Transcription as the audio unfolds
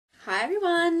Hi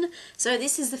everyone! So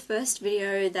this is the first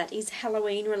video that is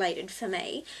Halloween related for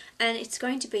me, and it's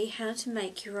going to be how to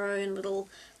make your own little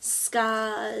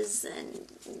scars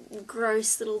and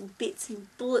gross little bits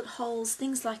and bullet holes,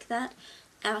 things like that,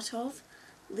 out of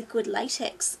liquid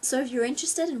latex. So if you're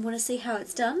interested and want to see how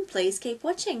it's done, please keep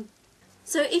watching.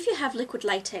 So if you have liquid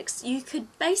latex, you could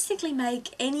basically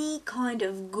make any kind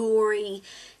of gory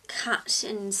cut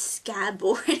and scab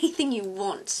or anything you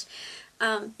want.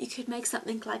 You could make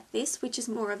something like this, which is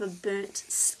more of a burnt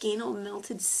skin or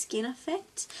melted skin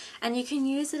effect, and you can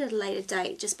use it at a later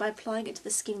date just by applying it to the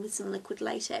skin with some liquid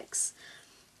latex.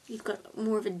 You've got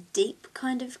more of a deep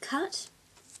kind of cut,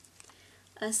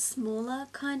 a smaller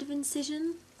kind of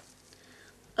incision,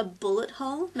 a bullet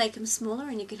hole, make them smaller,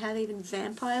 and you could have even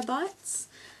vampire bites,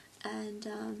 and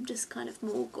just kind of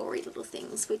more gory little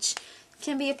things which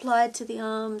can be applied to the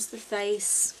arms, the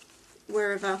face,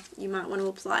 wherever you might want to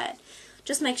apply it.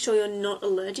 Just make sure you're not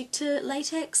allergic to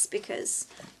latex, because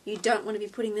you don't want to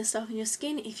be putting this stuff on your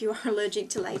skin if you are allergic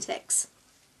to latex.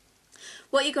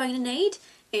 What you're going to need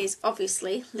is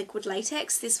obviously liquid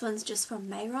latex. This one's just from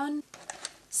Mayron.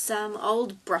 Some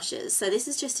old brushes. So this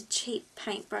is just a cheap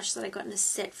paintbrush that I got in a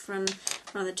set from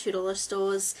one of the $2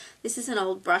 stores. This is an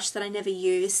old brush that I never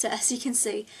used. So as you can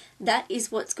see, that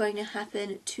is what's going to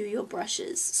happen to your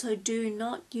brushes. So do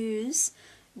not use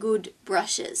good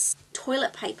brushes.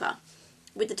 Toilet paper.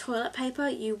 With the toilet paper,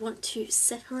 you want to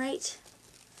separate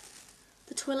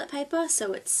the toilet paper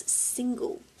so it's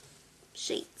single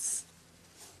sheets,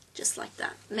 just like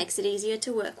that. Makes it easier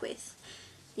to work with.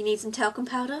 You need some talcum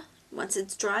powder. Once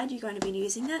it's dried, you're going to be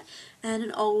using that, and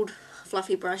an old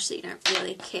fluffy brush that you don't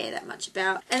really care that much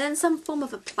about, and then some form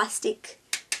of a plastic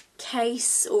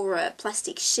case or a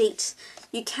plastic sheet.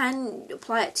 You can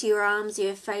apply it to your arms,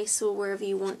 your face, or wherever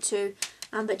you want to,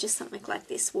 but just something like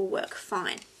this will work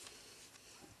fine.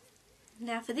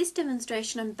 Now for this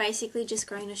demonstration, I'm basically just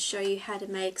going to show you how to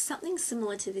make something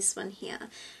similar to this one here.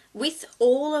 With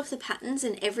all of the patterns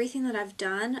and everything that I've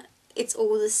done, it's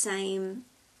all the same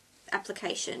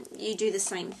application. You do the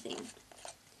same thing.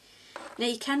 Now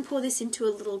you can pour this into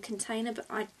a little container, but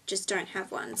I just don't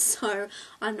have one, so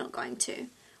I'm not going to.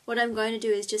 What I'm going to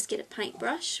do is just get a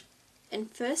paintbrush, and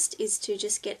first is to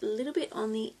just get a little bit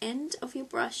on the end of your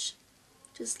brush,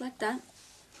 just like that,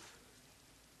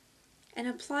 and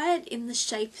apply it in the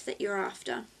shape that you're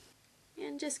after,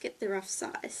 and just get the rough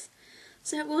size.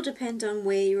 So it will depend on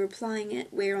where you're applying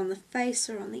it, where on the face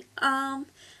or on the arm,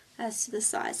 as to the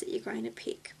size that you're going to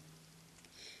pick.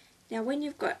 Now when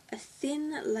you've got a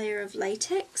thin layer of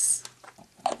latex,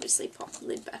 obviously pop the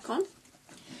lid back on,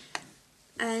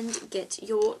 and get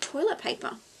your toilet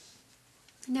paper.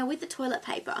 Now with the toilet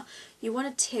paper, you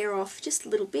want to tear off just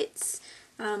little bits,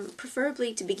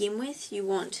 preferably to begin with. You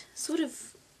want sort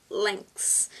of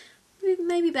lengths,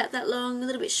 maybe about that long, a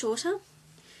little bit shorter,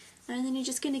 and then you're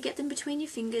just going to get them between your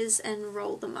fingers and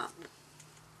roll them up.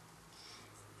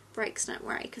 Breaks, don't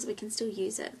worry, because we can still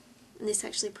use it, and this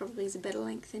actually probably is a better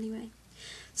length anyway.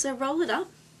 So roll it up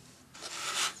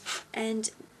and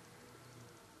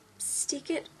stick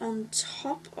it on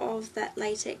top of that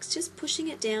latex, just pushing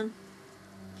it down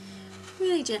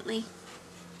really gently,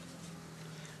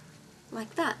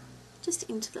 like that, just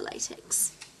into the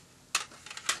latex.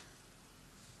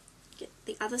 Get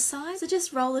the other side. So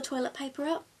just roll the toilet paper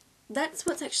up. That's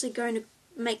what's actually going to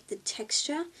make the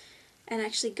texture and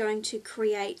actually going to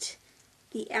create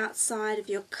the outside of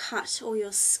your cut or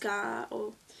your scar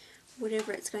or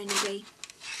whatever it's going to be.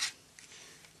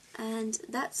 And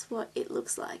that's what it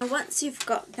looks like. Once you've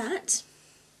got that,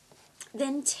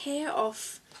 then tear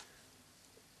off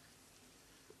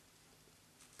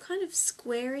kind of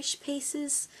squarish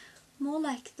pieces, more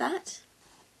like that,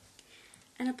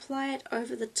 and apply it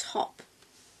over the top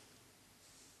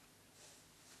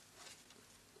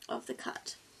of the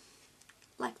cut,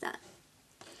 like that.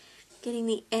 Getting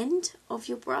the end of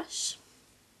your brush,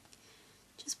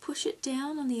 just push it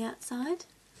down on the outside,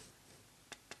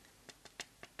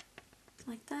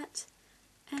 like that,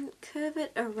 and curve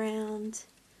it around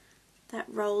that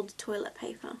rolled toilet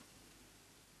paper.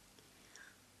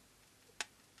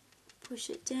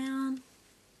 Push it down.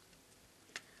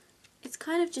 It's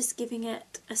kind of just giving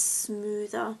it a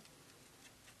smoother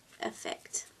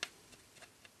effect.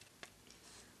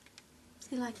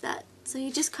 See, like that. So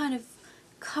you're just kind of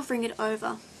covering it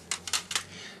over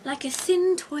like a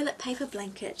thin toilet paper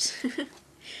blanket.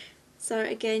 So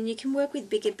again, you can work with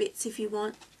bigger bits if you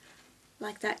want,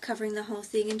 like that, covering the whole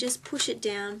thing, and just push it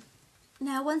down.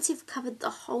 Now once you've covered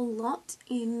the whole lot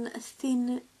in a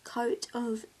thin coat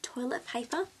of toilet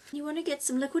paper. You want to get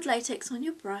some liquid latex on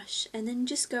your brush and then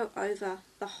just go over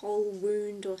the whole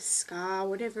wound or scar,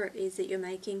 whatever it is that you're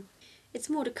making. It's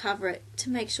more to cover it, to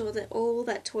make sure that all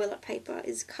that toilet paper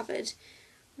is covered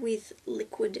with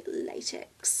liquid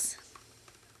latex.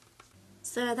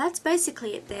 So that's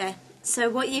basically it there. So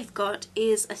what you've got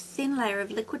is a thin layer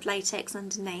of liquid latex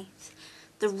underneath,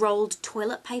 the rolled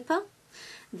toilet paper,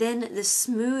 then the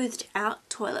smoothed out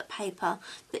toilet paper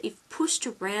that you've pushed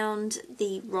around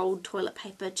the rolled toilet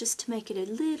paper just to make it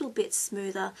a little bit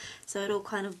smoother so it all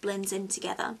kind of blends in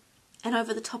together. And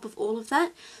over the top of all of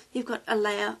that, you've got a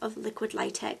layer of liquid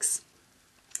latex.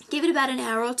 Give it about an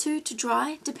hour or two to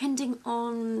dry, depending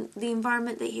on the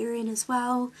environment that you're in as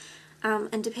well,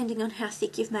 and depending on how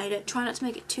thick you've made it. Try not to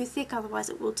make it too thick, otherwise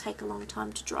it will take a long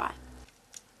time to dry.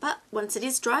 But once it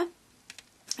is dry,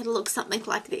 it'll look something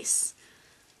like this.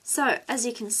 So, as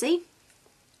you can see,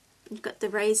 you've got the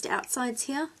raised outsides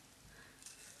here,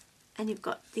 and you've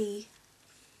got the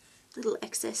little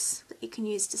excess that you can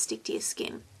use to stick to your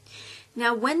skin.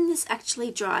 Now, when this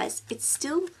actually dries, it's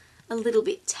still a little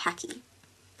bit tacky.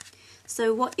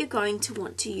 So what you're going to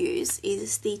want to use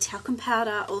is the talcum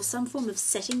powder or some form of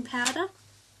setting powder,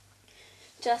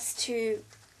 just to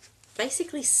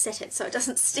basically set it so it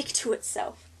doesn't stick to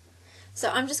itself. So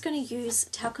I'm just going to use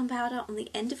talcum powder on the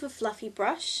end of a fluffy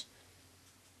brush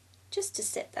just to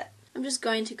set that. I'm just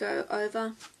going to go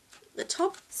over the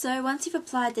top. So once you've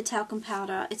applied the talcum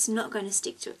powder, it's not going to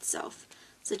stick to itself.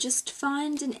 So just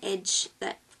find an edge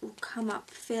that will come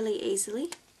up fairly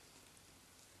easily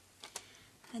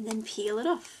and then peel it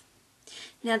off.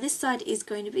 Now this side is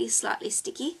going to be slightly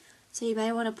sticky, so you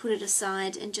may want to put it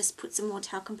aside and just put some more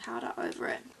talcum powder over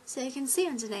it. So you can see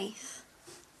underneath,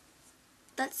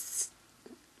 that's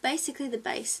basically the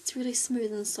base. It's really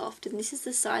smooth and soft, and this is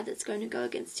the side that's going to go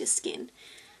against your skin.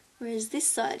 Whereas this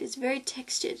side is very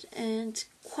textured and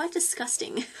quite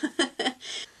disgusting.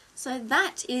 So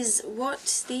that is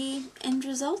what the end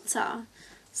results are.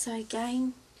 So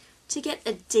again, to get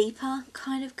a deeper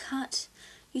kind of cut,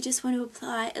 you just want to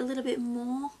apply a little bit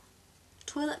more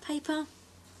toilet paper.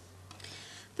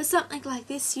 For something like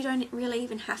this, you don't really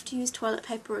even have to use toilet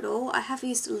paper at all. I have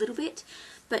used a little bit,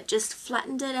 but just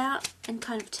flattened it out and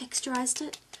kind of texturized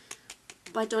it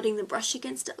by dotting the brush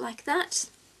against it like that.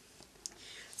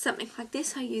 Something like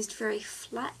this, I used very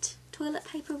flat toilet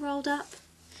paper rolled up.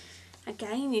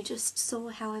 Again, you just saw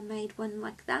how I made one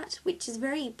like that, which is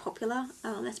very popular.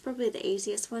 That's probably the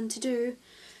easiest one to do.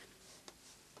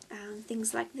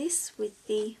 Things like this with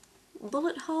the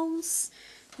bullet holes,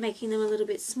 making them a little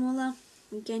bit smaller.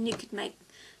 Again, you could make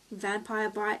vampire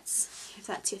bites if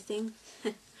that's your thing.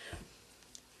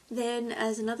 Then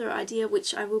as another idea,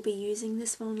 which I will be using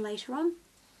this one later on,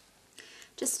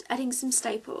 just adding some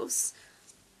staples.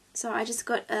 So I just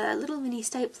got a little mini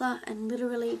stapler and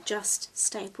literally just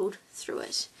stapled through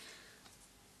it.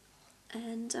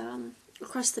 And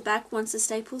across the back, once the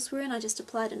staples were in, I just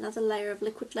applied another layer of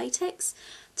liquid latex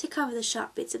to cover the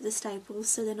sharp bits of the staples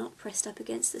so they're not pressed up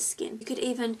against the skin. You could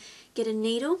even get a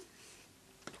needle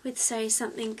with, say,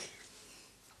 something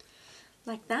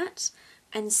like that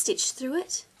and stitch through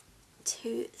it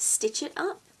to stitch it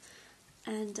up.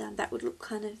 And that would look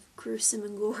kind of gruesome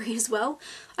and gory as well.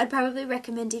 I'd probably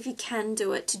recommend, if you can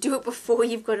do it, to do it before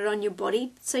you've got it on your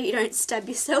body so you don't stab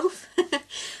yourself.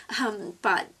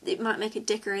 But it might make it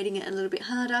decorating it a little bit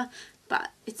harder,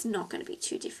 but it's not going to be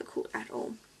too difficult at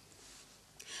all.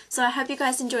 So I hope you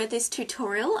guys enjoyed this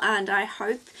tutorial, and I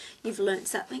hope you've learnt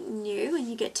something new and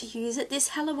you get to use it this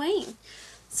Halloween.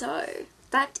 So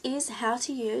that is how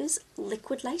to use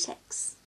liquid latex.